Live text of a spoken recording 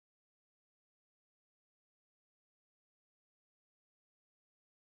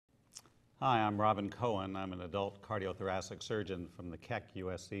Hi, I'm Robbin Cohen. I'm an adult cardiothoracic surgeon from the Keck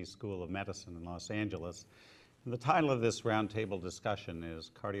USC School of Medicine in Los Angeles. And the title of this roundtable discussion is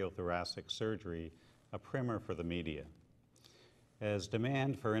Cardiothoracic Surgery, a Primer for the Media. As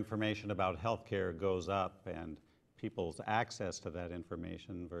demand for information about healthcare goes up and people's access to that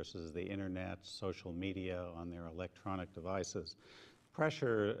information versus the internet, social media on their electronic devices,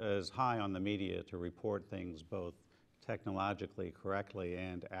 pressure is high on the media to report things both technologically correctly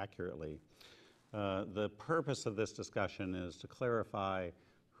and accurately. The purpose of this discussion is to clarify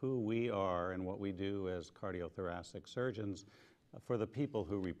who we are and what we do as cardiothoracic surgeons for the people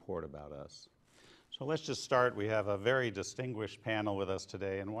who report about us. So let's just start. We have a very distinguished panel with us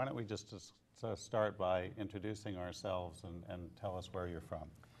today, and why don't we just start by introducing ourselves and tell us where you're from.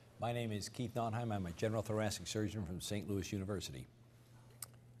 My name is Keith Naunheim. I'm a general thoracic surgeon from St. Louis University.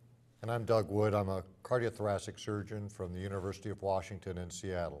 And I'm Doug Wood. I'm a cardiothoracic surgeon from the University of Washington in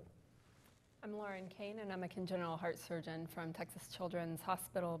Seattle. I'm Kane, and I'm a congenital heart surgeon from Texas Children's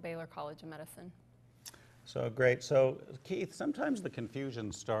Hospital, Baylor College of Medicine. So great. So Keith, sometimes the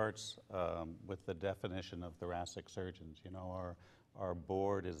confusion starts with the definition of thoracic surgeons. You know, our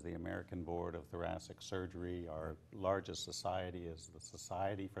board is the American Board of Thoracic Surgery. Our largest society is the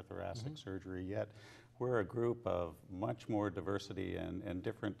Society for Thoracic Surgery, yet we're a group of much more diversity and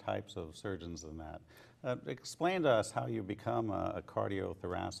different types of surgeons than that. Explain to us how you become a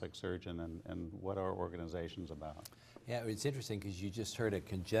cardiothoracic surgeon and what our organization's about. Yeah, it's interesting because you just heard a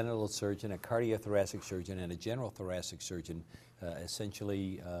congenital surgeon, a cardiothoracic surgeon, and a general thoracic surgeon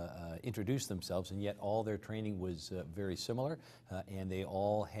essentially introduce themselves, and yet all their training was very similar, and they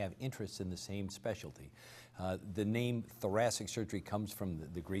all have interests in the same specialty. The name thoracic surgery comes from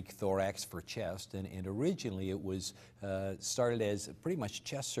the Greek thorax for chest, and originally it was started as pretty much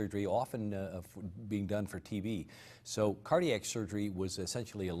chest surgery, often being done for TB. So cardiac surgery was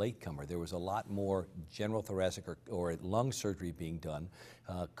essentially a latecomer. There was a lot more general thoracic or lung surgery being done.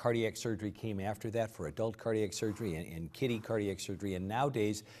 Cardiac surgery came after that for adult cardiac surgery and kiddie cardiac surgery, and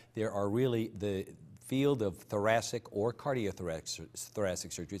nowadays there are really the field of thoracic or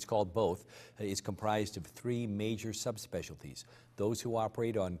cardiothoracic surgery, it's called both, is comprised of three major subspecialties. Those who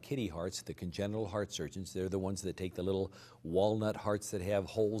operate on kiddie hearts, the congenital heart surgeons, they're the ones that take the little walnut hearts that have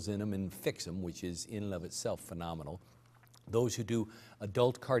holes in them and fix them, which is in and of itself phenomenal. Those who do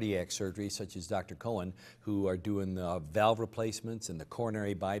adult cardiac surgery, such as Dr. Cohen, who are doing the valve replacements and the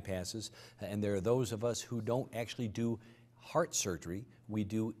coronary bypasses, and there are those of us who don't actually do heart surgery. We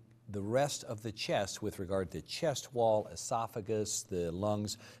do the rest of the chest with regard to chest wall, esophagus, the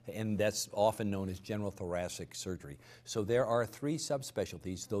lungs, and that's often known as general thoracic surgery. So there are three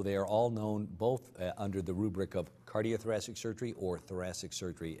subspecialties, though they are all known both under the rubric of cardiothoracic surgery or thoracic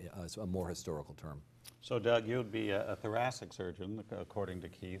surgery, as a more historical term. So Doug, you would be a thoracic surgeon, according to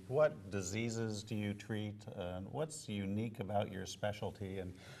Keith. What diseases do you treat? What's unique about your specialty?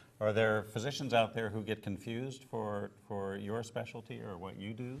 And are there physicians out there who get confused for your specialty or what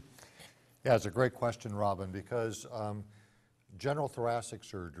you do? Yeah, it's a great question, Robin, because general thoracic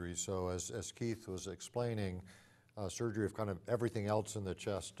surgery, so as Keith was explaining, surgery of kind of everything else in the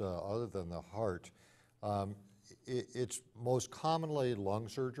chest other than the heart, it's most commonly lung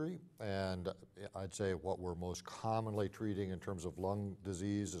surgery, and I'd say what we're most commonly treating in terms of lung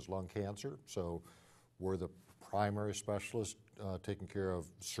disease is lung cancer. So we're the primary specialist taking care of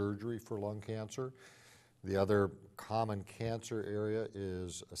surgery for lung cancer. The other common cancer area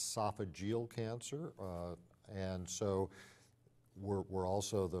is esophageal cancer, and so we're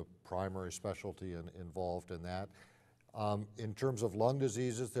also the primary specialty involved in that. In terms of lung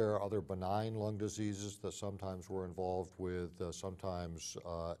diseases, there are other benign lung diseases that sometimes we're involved with, sometimes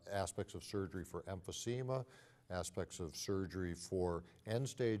aspects of surgery for emphysema, aspects of surgery for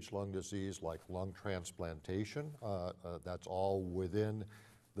end-stage lung disease like lung transplantation. That's all within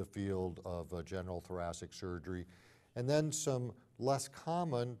the field of general thoracic surgery. And then some less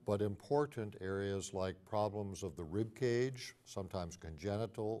common but important areas like problems of the rib cage, sometimes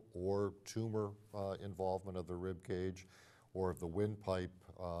congenital or tumor involvement of the rib cage, or of the windpipe,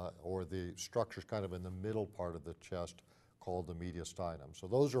 or the structures kind of in the middle part of the chest called the mediastinum. So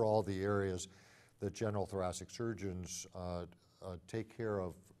those are all the areas that general thoracic surgeons take care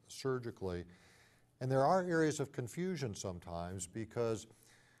of surgically. And there are areas of confusion sometimes because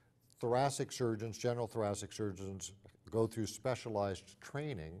thoracic surgeons, general thoracic surgeons, go through specialized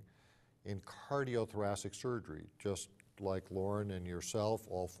training in cardiothoracic surgery. Just like Lauren and yourself,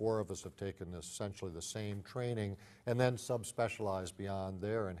 all four of us have taken essentially the same training and then subspecialized beyond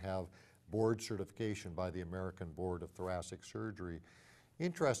there and have board certification by the American Board of Thoracic Surgery.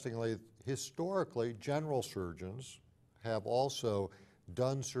 Interestingly, historically, general surgeons have also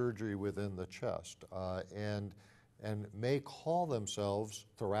done surgery within the chest and may call themselves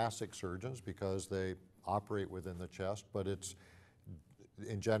thoracic surgeons because they operate within the chest, but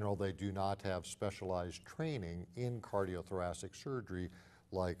in general, they do not have specialized training in cardiothoracic surgery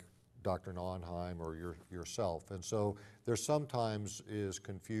like Dr. Naunheim or yourself. And so there sometimes is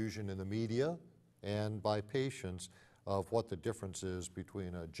confusion in the media and by patients of what the difference is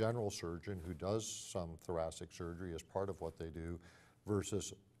between a general surgeon who does some thoracic surgery as part of what they do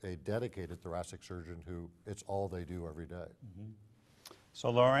versus a dedicated thoracic surgeon who it's all they do every day. So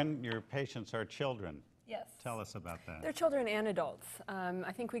Lauren, your patients are children. Yes. Tell us about that. They're children and adults.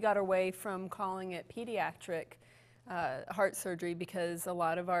 I think we got away from calling it pediatric heart surgery because a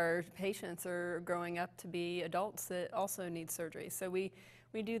lot of our patients are growing up to be adults that also need surgery. So we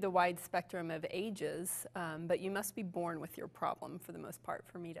do the wide spectrum of ages, but you must be born with your problem for the most part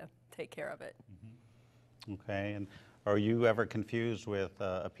for me to take care of it. Okay, and are you ever confused with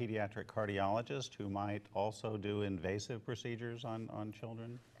a pediatric cardiologist who might also do invasive procedures on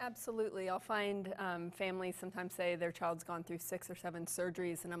children? Absolutely. I'll find families sometimes say their child's gone through 6 or 7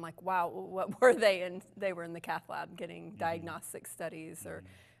 surgeries, and I'm like, wow, what were they? And they were in the cath lab getting diagnostic studies or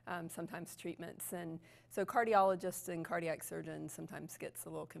sometimes treatments. And so cardiologists and cardiac surgeons sometimes gets a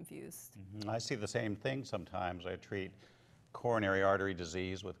little confused. I see the same thing sometimes. I treat coronary artery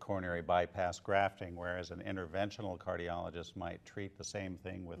disease with coronary bypass grafting, whereas an interventional cardiologist might treat the same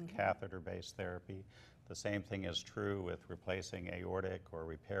thing with catheter-based therapy. The same thing is true with replacing aortic or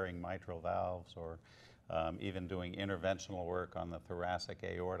repairing mitral valves or even doing interventional work on the thoracic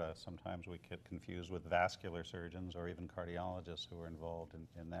aorta. Sometimes we get confused with vascular surgeons or even cardiologists who are involved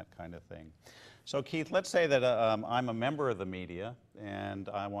in that kind of thing. So Keith, let's say that I'm a member of the media and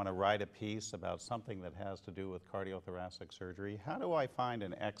I want to write a piece about something that has to do with cardiothoracic surgery. How do I find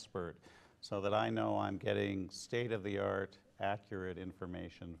an expert so that I know I'm getting state-of-the-art, accurate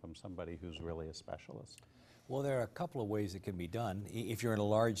information from somebody who's really a specialist? Well, there are a couple of ways it can be done. If you're in a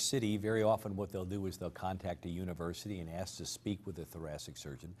large city, very often what they'll do is they'll contact a university and ask to speak with a thoracic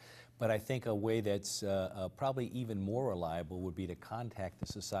surgeon. But I think a way that's probably even more reliable would be to contact the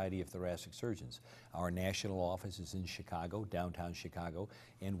Society of Thoracic Surgeons. Our national office is in Chicago, downtown Chicago,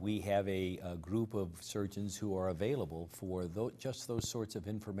 and we have a group of surgeons who are available for just those sorts of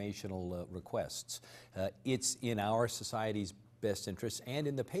informational requests. It's in our society's best interest and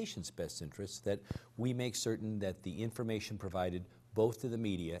in the patient's best interest that we make certain that the information provided both to the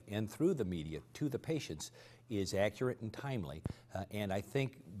media and through the media to the patients is accurate and timely. And I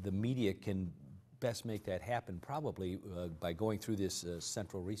think the media can best make that happen probably by going through this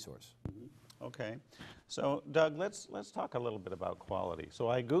central resource. Okay. So Doug, let's talk a little bit about quality. So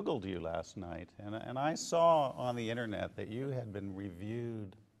I Googled you last night and I saw on the internet that you had been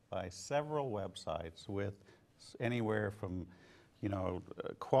reviewed by several websites with anywhere from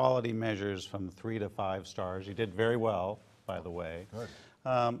quality measures from 3 to 5 stars. You did very well, by the way. Good.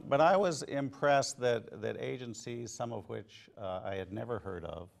 But I was impressed that agencies, some of which I had never heard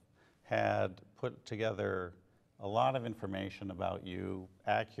of, had put together a lot of information about you,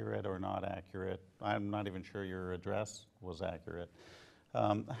 accurate or not accurate. I'm not even sure your address was accurate.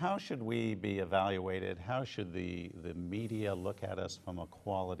 How should we be evaluated? How should the media look at us from a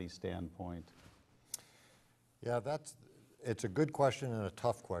quality standpoint? Yeah, it's a good question and a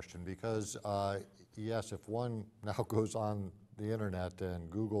tough question because, yes, if one now goes on the internet and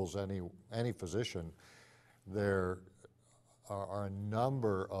Googles any physician, there are a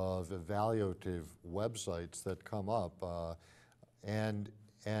number of evaluative websites that come up, and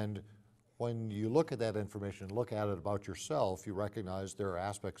when you look at that information, look at it about yourself, you recognize there are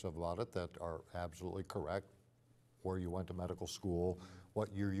aspects about it that are absolutely correct, where you went to medical school,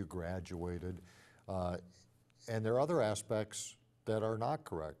 what year you graduated, and there are other aspects that are not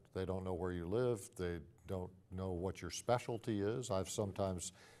correct. They don't know where you live. They don't know what your specialty is. I've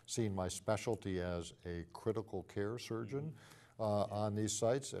sometimes seen my specialty as a critical care surgeon on these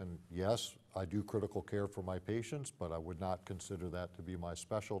sites. And yes, I do critical care for my patients, but I would not consider that to be my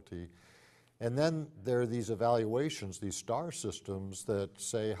specialty. And then there are these evaluations, these star systems that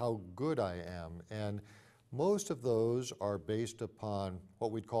say how good I am. And most of those are based upon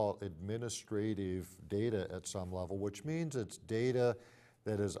what we'd call administrative data at some level, which means it's data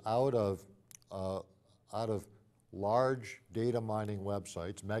that is out of large data mining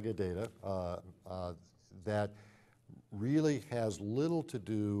websites, megadata, that really has little to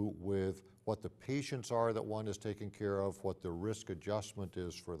do with what the patients are that one is taking care of, what the risk adjustment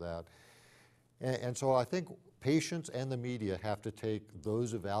is for that. And so I think patients and the media have to take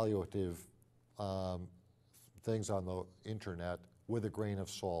those evaluative things on the internet with a grain of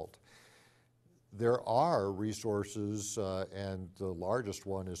salt. there are resources, and the largest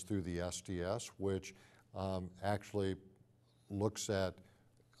one is through the STS, which actually looks at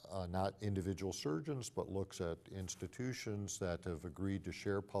not individual surgeons, but looks at institutions that have agreed to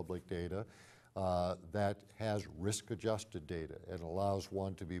share public data that has risk-adjusted data and allows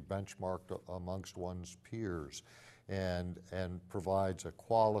one to be benchmarked amongst one's peers and provides a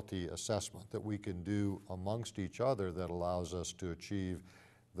quality assessment that we can do amongst each other that allows us to achieve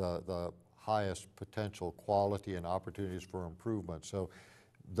the highest potential quality and opportunities for improvement. So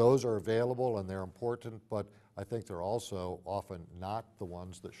those are available and they're important, but I think they're also often not the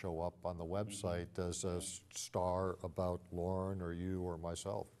ones that show up on the website as a star about Lauren or you or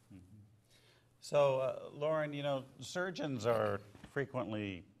myself. So, Lauren, you know, surgeons are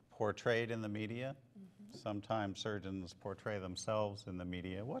frequently portrayed in the media. Sometimes surgeons portray themselves in the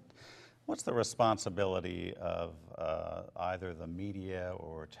media. What's the responsibility of either the media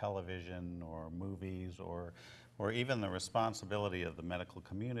or television or movies or even the responsibility of the medical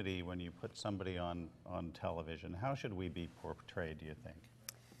community when you put somebody on television? How should we be portrayed, do you think?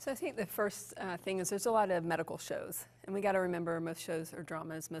 So I think the first thing is there's a lot of medical shows, and we got to remember most shows are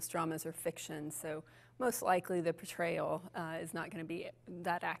dramas, most dramas are fiction, so most likely the portrayal is not going to be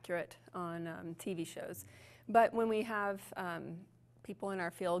that accurate on TV shows. But when we have people in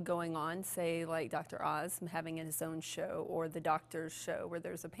our field going on, say like Dr. Oz having his own show, or the doctor's show where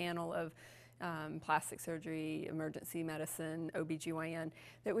there's a panel of plastic surgery, emergency medicine, OBGYN,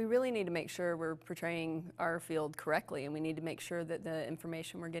 that we really need to make sure we're portraying our field correctly, and we need to make sure that the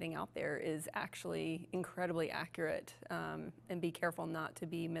information we're getting out there is actually incredibly accurate, and be careful not to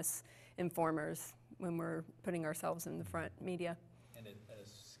be misinformers when we're putting ourselves in the front media. And a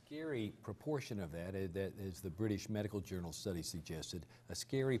scary proportion of that, as the British Medical Journal study suggested, a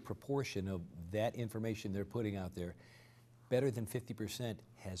scary proportion of that information they're putting out there, better than 50%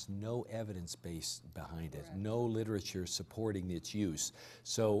 has no evidence base behind it, no literature supporting its use.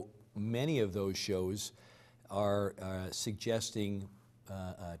 So many of those shows are suggesting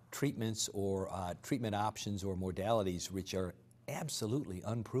treatments or treatment options or modalities which are absolutely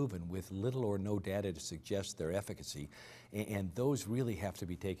unproven with little or no data to suggest their efficacy. And those really have to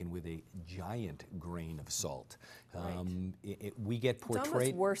be taken with a giant grain of salt. We get portrayed... It's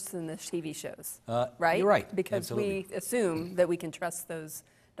almost worse than the TV shows, right? You're right. Because absolutely. we assume that we can trust those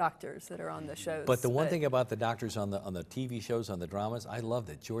doctors that are on the shows. But the one thing about the doctors on the TV shows, on the dramas, I love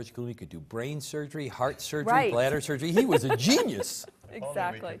that George Clooney could do brain surgery, heart surgery, bladder surgery. He was a genius. Only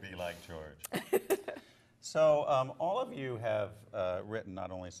Exactly. we could be like George. So all of you have written,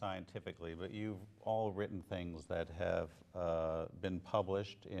 not only scientifically, but you've all written things that have been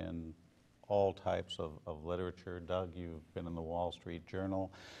published in all types of literature. Doug, you've been in the Wall Street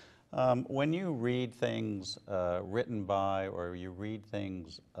Journal. When you read things written by, or you read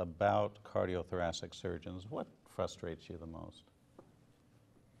things about cardiothoracic surgeons, what frustrates you the most?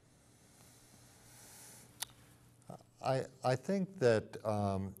 I think that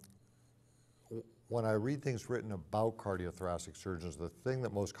when I read things written about cardiothoracic surgeons, the thing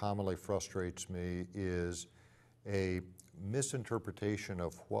that most commonly frustrates me is a misinterpretation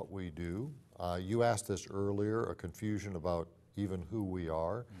of what we do. You asked this earlier, a confusion about even who we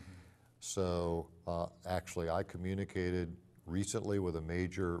are. So actually I communicated recently with a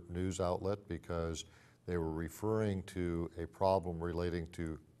major news outlet because they were referring to a problem relating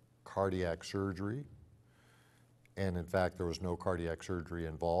to cardiac surgery. And in fact, there was no cardiac surgery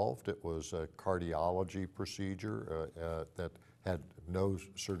involved. It was a cardiology procedure that had no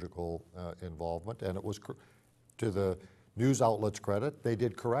surgical involvement. And it was, to the news outlet's credit, they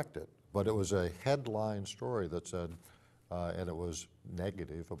did correct it. But it was a headline story that said, and it was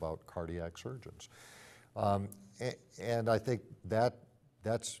negative about cardiac surgeons. And I think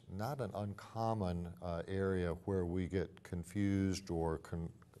that's not an uncommon area where we get confused or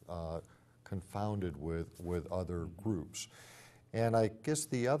confounded with other groups. And I guess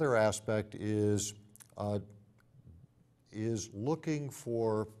the other aspect is looking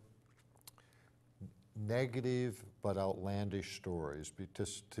for negative but outlandish stories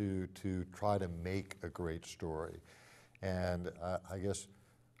just to try to make a great story. And I guess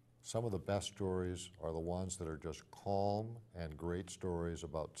some of the best stories are the ones that are just calm and great stories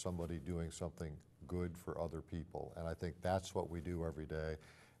about somebody doing something good for other people. And I think that's what we do every day.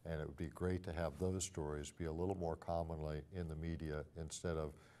 And it would be great to have those stories be a little more commonly in the media instead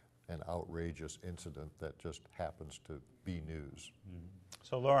of an outrageous incident that just happens to be news.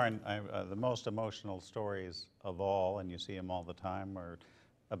 So Lauren, the most emotional stories of all, and you see them all the time, are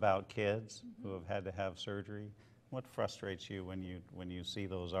about kids who have had to have surgery. What frustrates you when you see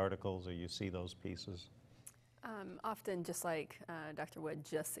those articles or you see those pieces? Often, just like Dr. Wood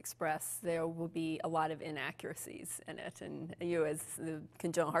just expressed, there will be a lot of inaccuracies in it. And you, as the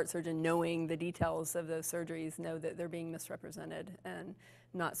congenital heart surgeon, knowing the details of those surgeries, know that they're being misrepresented and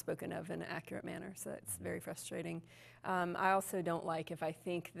not spoken of in an accurate manner. So it's very frustrating. I also don't like if I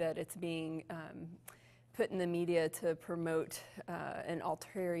think that it's being put in the media to promote an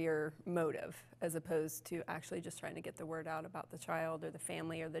ulterior motive, as opposed to actually just trying to get the word out about the child or the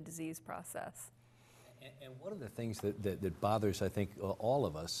family or the disease process. And one of the things that bothers, I think, all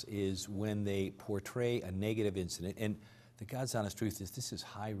of us is when they portray a negative incident. And the God's honest truth is this is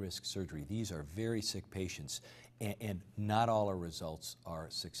high-risk surgery. These are very sick patients, and not all our results are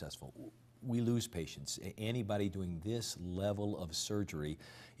successful. We lose patients. Anybody doing this level of surgery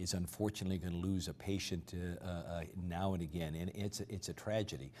is unfortunately going to lose a patient now and again, and it's a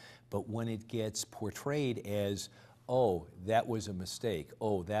tragedy. But when it gets portrayed as, oh, that was a mistake,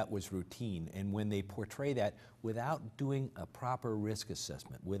 oh, that was routine, and when they portray that without doing a proper risk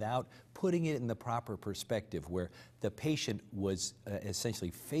assessment, without putting it in the proper perspective where the patient was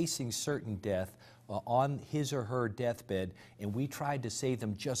essentially facing certain death on his or her deathbed, and we tried to save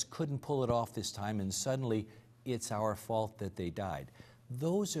them, just couldn't pull it off this time, and suddenly it's our fault that they died.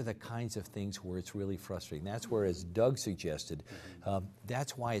 Those are the kinds of things where it's really frustrating. That's where, as Doug suggested,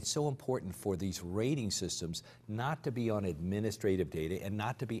 that's why it's so important for these rating systems not to be on administrative data and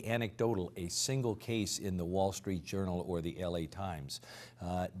not to be anecdotal, a single case in the Wall Street Journal or the LA Times.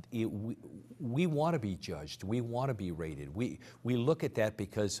 We want to be judged. We want to be rated. We look at that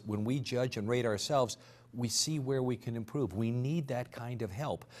because when we judge and rate ourselves, we see where we can improve. We need that kind of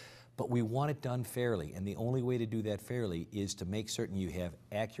help. But we want it done fairly, and the only way to do that fairly is to make certain you have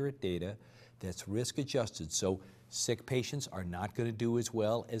accurate data that's risk adjusted, so sick patients are not going to do as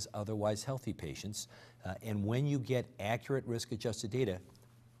well as otherwise healthy patients. And when you get accurate risk adjusted data,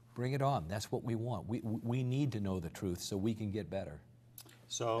 bring it on. That's what we want. We need to know the truth so we can get better.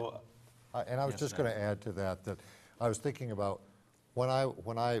 So, And I was just going to add to that I was thinking about when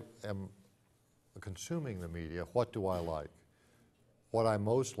I am consuming the media, what do I like? What I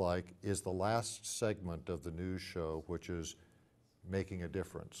most like is the last segment of the news show, which is making a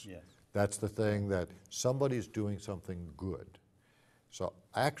difference. yes. That's the thing that somebody's doing something good. So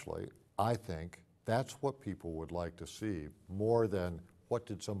actually, I think that's what people would like to see more than what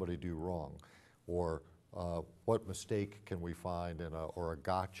did somebody do wrong, or what mistake can we find or a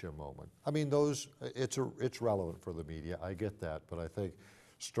gotcha moment. I mean, it's relevant for the media, I get that, but I think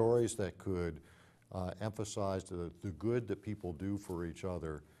stories that could emphasize the good that people do for each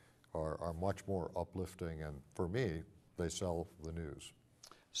other are much more uplifting, and for me, they sell the news.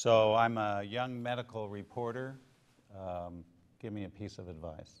 So I'm a young medical reporter. Give me a piece of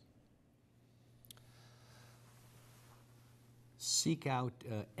advice. Seek out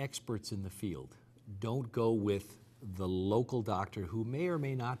experts in the field. Don't go with the local doctor who may or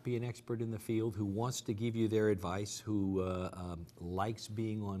may not be an expert in the field, who wants to give you their advice, who likes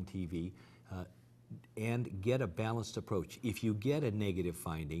being on TV. And get a balanced approach. If you get a negative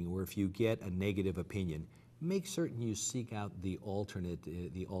finding or if you get a negative opinion, make certain you seek out the alternate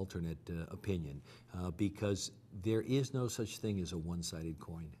opinion, because there is no such thing as a one-sided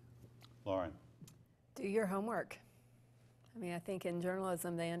coin. Lauren? Do your homework. I mean, I think in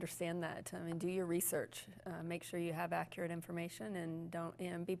journalism they understand that. I mean, do your research. Make sure you have accurate information,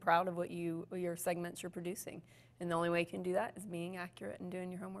 and be proud of your segments you're producing. And the only way you can do that is being accurate and doing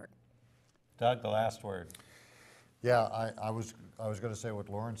your homework. Doug, the last word. Yeah, I was going to say what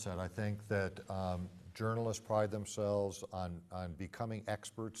Lauren said. I think that journalists pride themselves on becoming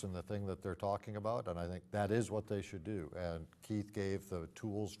experts in the thing that they're talking about, and I think that is what they should do. And Keith gave the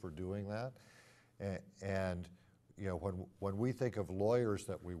tools for doing that. And you know, when we think of lawyers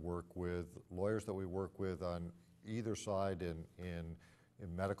that we work with on either side in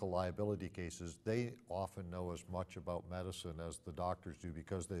medical liability cases, they often know as much about medicine as the doctors do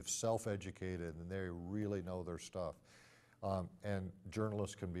because they've self-educated and they really know their stuff. And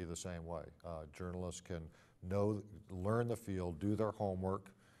journalists can be the same way. Journalists can learn the field, do their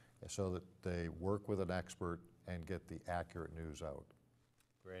homework so that they work with an expert and get the accurate news out.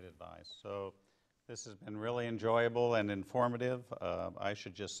 Great advice. So this has been really enjoyable and informative. I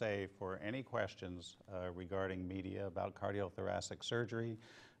should just say, for any questions regarding media about cardiothoracic surgery,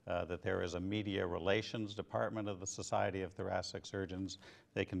 that there is a media relations department of the Society of Thoracic Surgeons.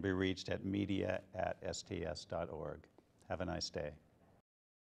 They can be reached at media@sts.org. Have a nice day.